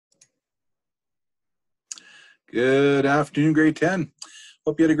Good afternoon, grade 10.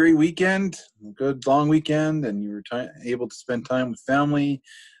 Hope you had a great weekend, a good long weekend, and you were able to spend time with family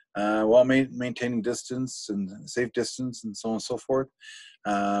while maintaining distance and safe distance and so on and so forth.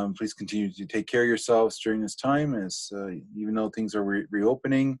 Please continue to take care of yourselves during this time as even though things are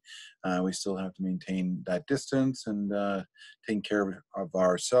reopening, we still have to maintain that distance and taking care of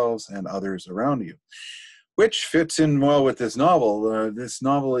ourselves and others around you. Which fits in well with this novel. This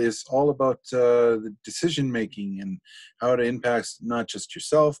novel is all about the decision making and how it impacts not just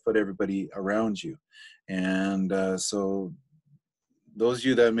yourself, but everybody around you. And so those of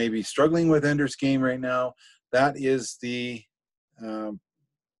you that may be struggling with Ender's Game right now, that is the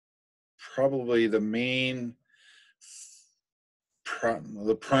probably the main,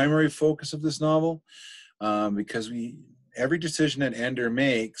 the primary focus of this novel, because every decision that Ender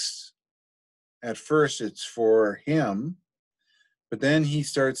makes, at first it's for him, but then he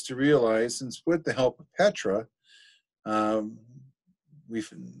starts to realize, and with the help of Petra,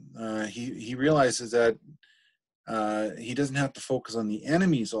 he realizes that he doesn't have to focus on the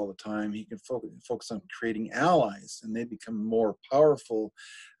enemies all the time. He can focus on creating allies, and they become more powerful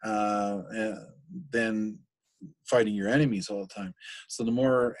than fighting your enemies all the time. So the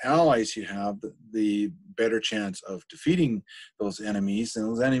more allies you have, the better chance of defeating those enemies. And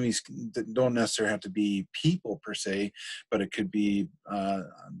those enemies don't necessarily have to be people per se, but it could be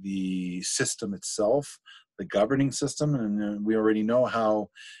the system itself, the governing system. And we already know how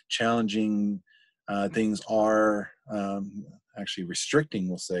challenging things are, actually restricting,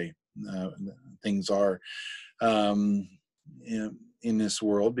 we'll say, things are in this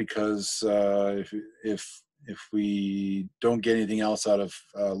world, because if we don't get anything else out of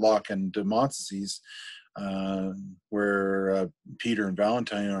Locke and Demosthenes, where Peter and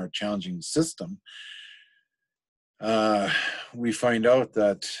Valentine are challenging the system, we find out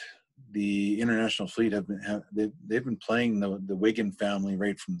that the international fleet they've been playing the Wigan family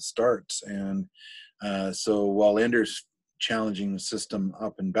right from the start. And so while Ender's challenging the system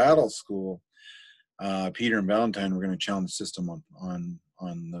up in Battle School, Peter and Valentine were going to challenge the system on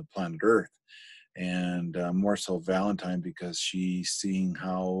the planet Earth. And more so Valentine, because she's seeing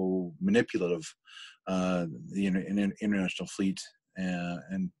how manipulative the international fleet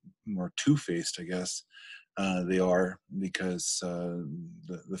and more two-faced, I guess, they are, because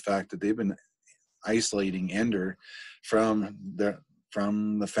the fact that they've been isolating Ender from the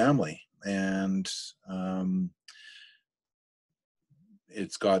family, and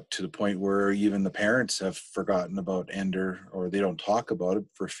it's got to the point where even the parents have forgotten about Ender, or they don't talk about it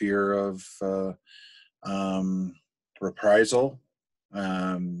for fear of reprisal,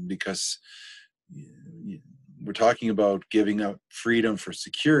 because we're talking about giving up freedom for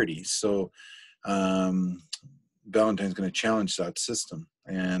security. So Valentine's going to challenge that system,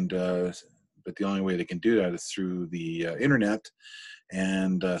 and but the only way they can do that is through the internet.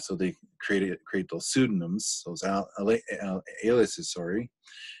 And so they create those pseudonyms, those aliases, sorry.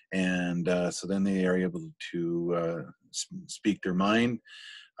 And so then they are able to speak their mind,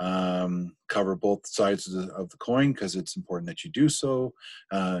 cover both sides of the coin, because it's important that you do so.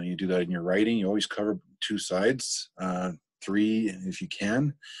 You do that in your writing. You always cover two sides, three if you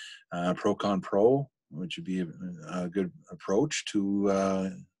can. Pro con pro, which would be a good approach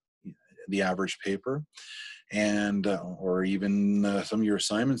to the average paper. And or even some of your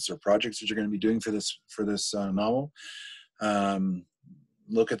assignments or projects that you're going to be doing for this novel.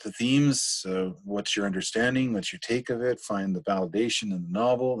 Look at the themes. What's your understanding? What's your take of it? Find the validation in the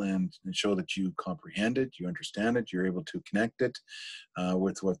novel, and show that you comprehend it, you understand it, you're able to connect it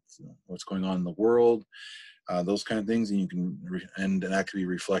with what's going on in the world. Those kind of things, and you can and that can be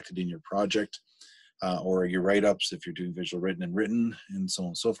reflected in your project or your write-ups if you're doing visual written, and so on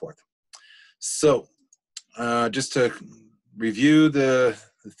and so forth. So just to review the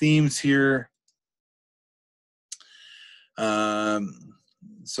themes here.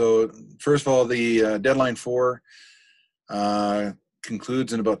 So first of all, the deadline 4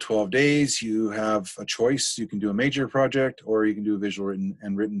 concludes in about 12 days. You have a choice. You can do a major project, or you can do a visual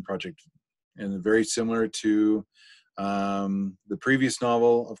written project. And very similar to the previous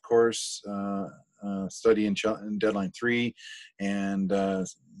novel, of course, study in deadline 3, and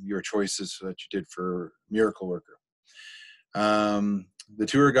your choices that you did for Miracle Worker. The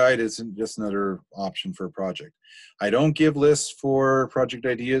tour guide isn't just another option for a project. I don't give lists for project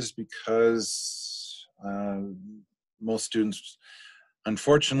ideas because most students,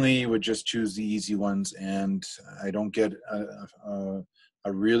 unfortunately, would just choose the easy ones, and I don't get a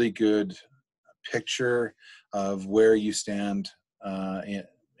really good picture of where you stand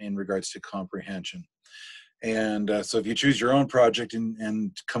in regards to comprehension. And so if you choose your own project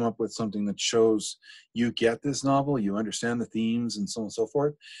and come up with something that shows you get this novel, you understand the themes and so on and so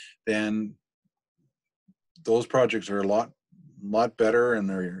forth, then those projects are a lot better, and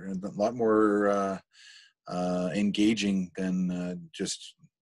they're a lot more engaging than just,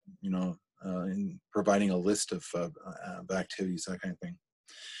 in providing a list of activities, that kind of thing.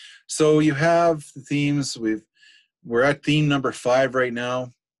 So you have the themes. We're at theme number 5 right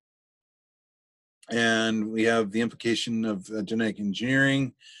now. And we have the implication of genetic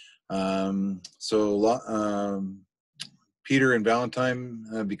engineering. Peter and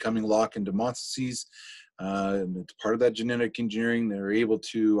Valentine becoming Locke and Demosthenes. It's part of that genetic engineering. They're able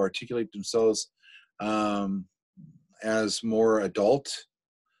to articulate themselves as more adult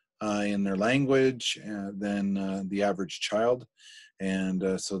in their language than the average child.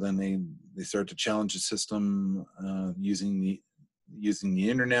 And so then they start to challenge the system using the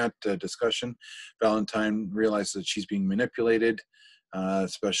internet discussion. Valentine realizes that she's being manipulated,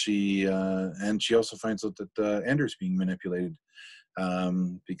 especially, and she also finds out that Ender's being manipulated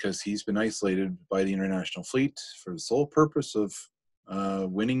because he's been isolated by the international fleet for the sole purpose of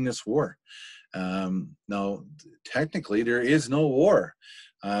winning this war. Now, technically, there is no war.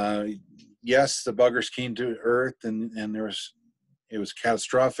 Yes, the buggers came to Earth, and it was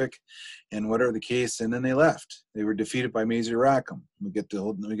catastrophic, and whatever the case, and then they left. They were defeated by Mazer Rackham. We get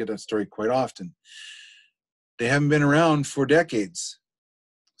that story quite often. They haven't been around for decades,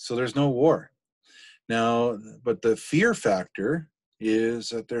 so there's no war. Now, but the fear factor is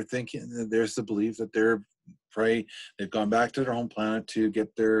that they're thinking, there's the belief that they've gone back to their home planet to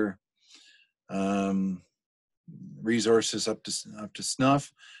get their resources up to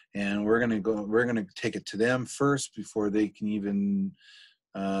snuff, and we're going to take it to them first before they can even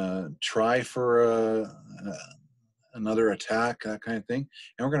try for another attack, that kind of thing,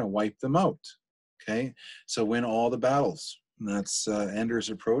 and we're going to wipe them out. Okay, so win all the battles. And that's Ender's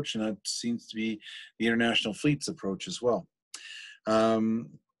approach, and that seems to be the international fleet's approach as well.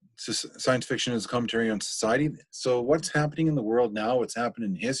 So science fiction is a commentary on society. So what's happening in the world now, what's happened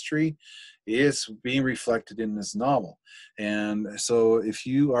in history, is being reflected in this novel. And so if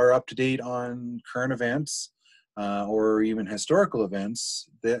you are up to date on current events or even historical events,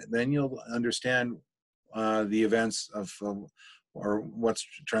 then you'll understand the events of or what's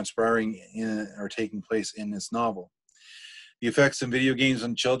transpiring or taking place in this novel. The effects of video games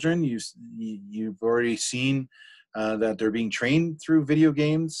on children, you've already seen that they're being trained through video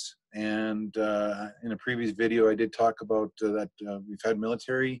games. And in a previous video, I did talk about that we've had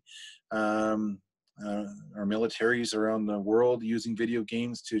military or militaries around the world using video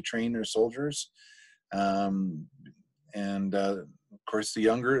games to train their soldiers. Of course,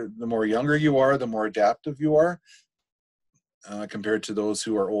 the more younger you are, the more adaptive you are compared to those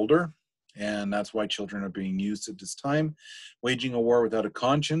who are older. And that's why children are being used at this time. Waging a war without a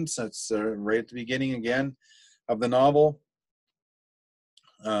conscience, that's right at the beginning again of the novel.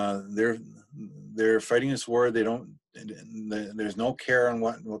 They're fighting this war. There's no care on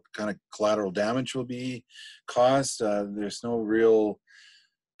what kind of collateral damage will be caused. There's no real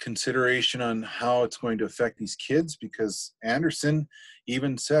consideration on how it's going to affect these kids, because Anderson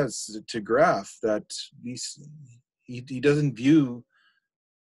even says to Graff that he doesn't view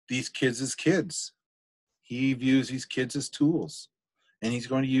these kids as kids. He views these kids as tools, and he's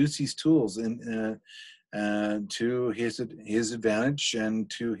going to use these tools to his advantage and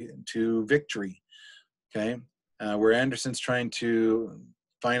to victory. Okay, where Anderson's trying to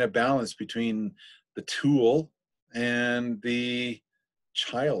find a balance between the tool and the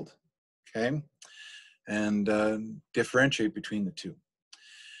child. Okay, and differentiate between the two.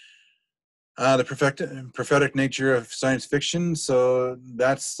 The prophetic nature of science fiction. So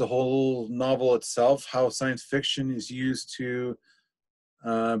that's the whole novel itself, how science fiction is used to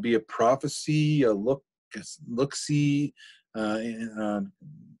be a prophecy, a look-see,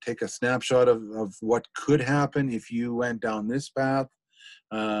 take a snapshot of what could happen if you went down this path,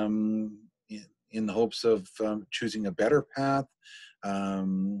 in the hopes of choosing a better path.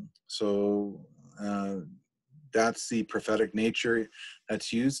 That's the prophetic nature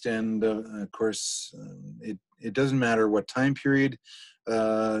that's used, and of course, it doesn't matter what time period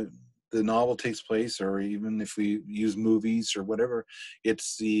the novel takes place, or even if we use movies or whatever.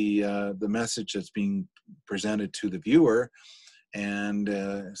 It's the message that's being presented to the viewer, and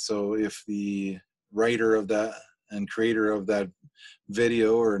so if the writer of that and creator of that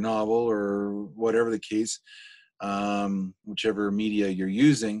video or novel or whatever the case, whichever media you're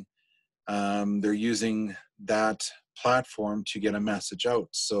using, they're using that platform to get a message out.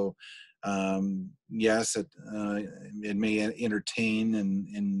 So Yes, it may entertain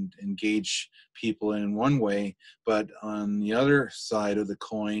and engage people in one way, but on the other side of the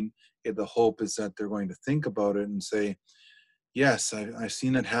coin, the hope is that they're going to think about it and say, yes, I've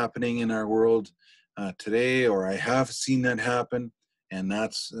seen it happening in our world today, or I have seen that happen, and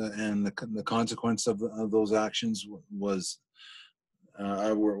that's and the consequence of those actions was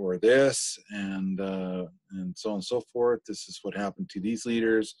were this, and so on and so forth. This is what happened to these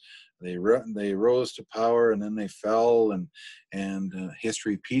leaders. They rose to power, and then they fell, and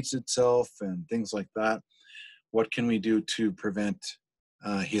history repeats itself, and things like that. What can we do to prevent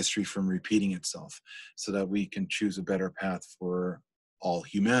history from repeating itself, so that we can choose a better path for all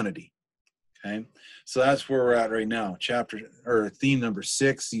humanity? Okay, so that's where we're at right now. Theme number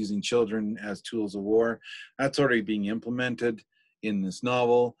 6, using children as tools of war. That's already being implemented in this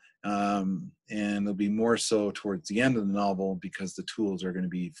novel, and it'll be more so towards the end of the novel, because the tools are going to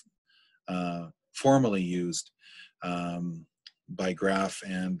be formally used by Graf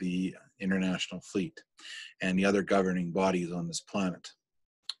and the International Fleet and the other governing bodies on this planet.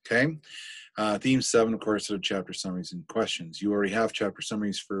 Okay. Theme 7, of course, are chapter summaries and questions. You already have chapter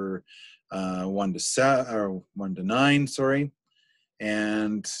summaries for 1 to 9, sorry,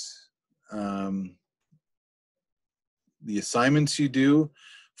 and the assignments you do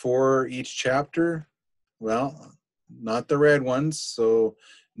for each chapter, well, not the red ones, so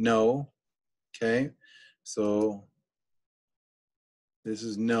no. Okay, so this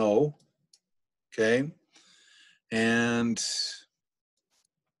is no. Okay, and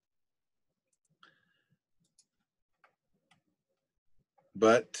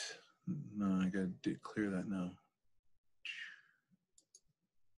but no, I gotta clear that now.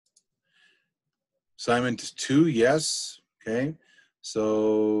 Assignment is 2, yes. Okay,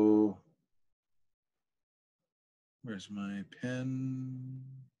 so where's my pen?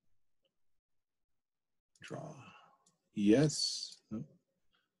 Draw. Yes.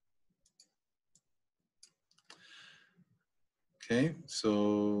 Okay,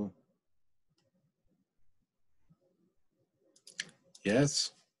 so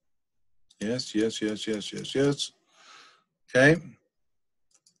yes. Yes, yes, yes, yes, yes, yes. Okay.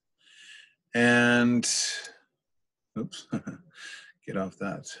 And oops, get off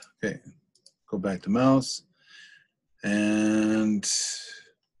that. Okay, go back to mouse. And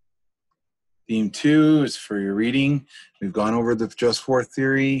theme 2 is for your reading. We've gone over the just for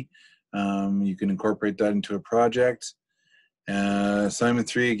theory. You can incorporate that into a project. Assignment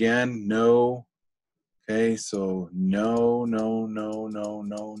 3 again, no. Okay, so no, no, no, no,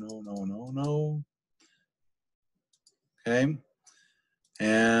 no, no, no, no, no. Okay.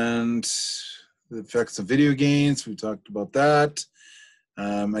 And the effects of video games, we talked about that.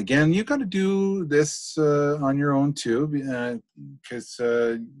 Again, you got to do this on your own too, because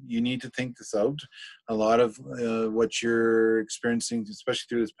you need to think this out. A lot of what you're experiencing, especially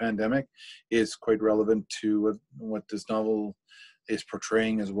through this pandemic, is quite relevant to what this novel is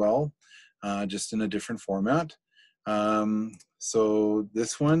portraying as well, just in a different format. So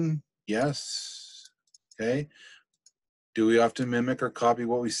this one, yes, okay. Do we often mimic or copy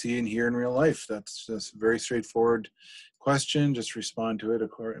what we see and hear in real life? That's just a very straightforward question. Just respond to it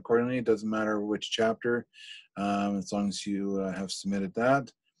accordingly. It doesn't matter which chapter, as long as you have submitted that.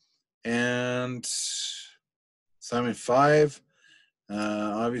 And assignment 5,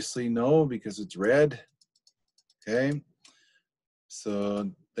 obviously no, because it's red. Okay, so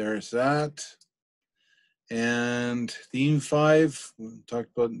there's that. And theme 5, we talked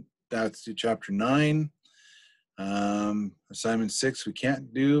about, that's to chapter 9. Assignment 6 we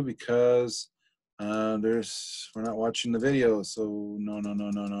can't do because we're not watching the video, so no, no,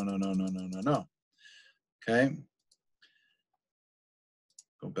 no, no, no, no, no, no, no, no, no. Okay,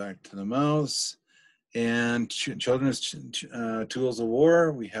 go back to the mouse. And children as tools of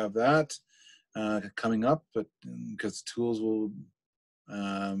war, we have that coming up, but because tools will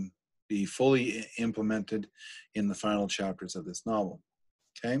be fully implemented in the final chapters of this novel.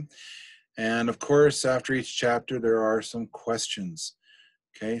 Okay. And of course, after each chapter, there are some questions.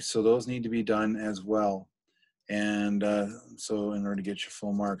 Okay, so those need to be done as well. And so in order to get your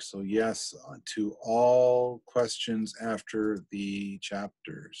full marks, so yes to all questions after the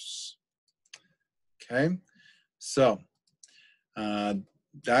chapters. Okay, so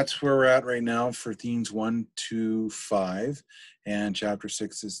that's where we're at right now for themes 1 to 5. And chapter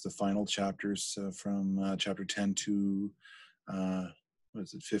 6 is the final chapters from chapter 10 to,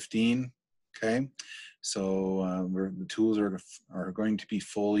 15? Okay, so the tools are going to be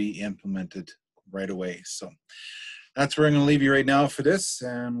fully implemented right away. So that's where I'm going to leave you right now for this,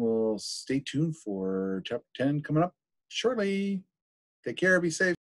 and we'll stay tuned for chapter 10 coming up shortly. Take care, be safe.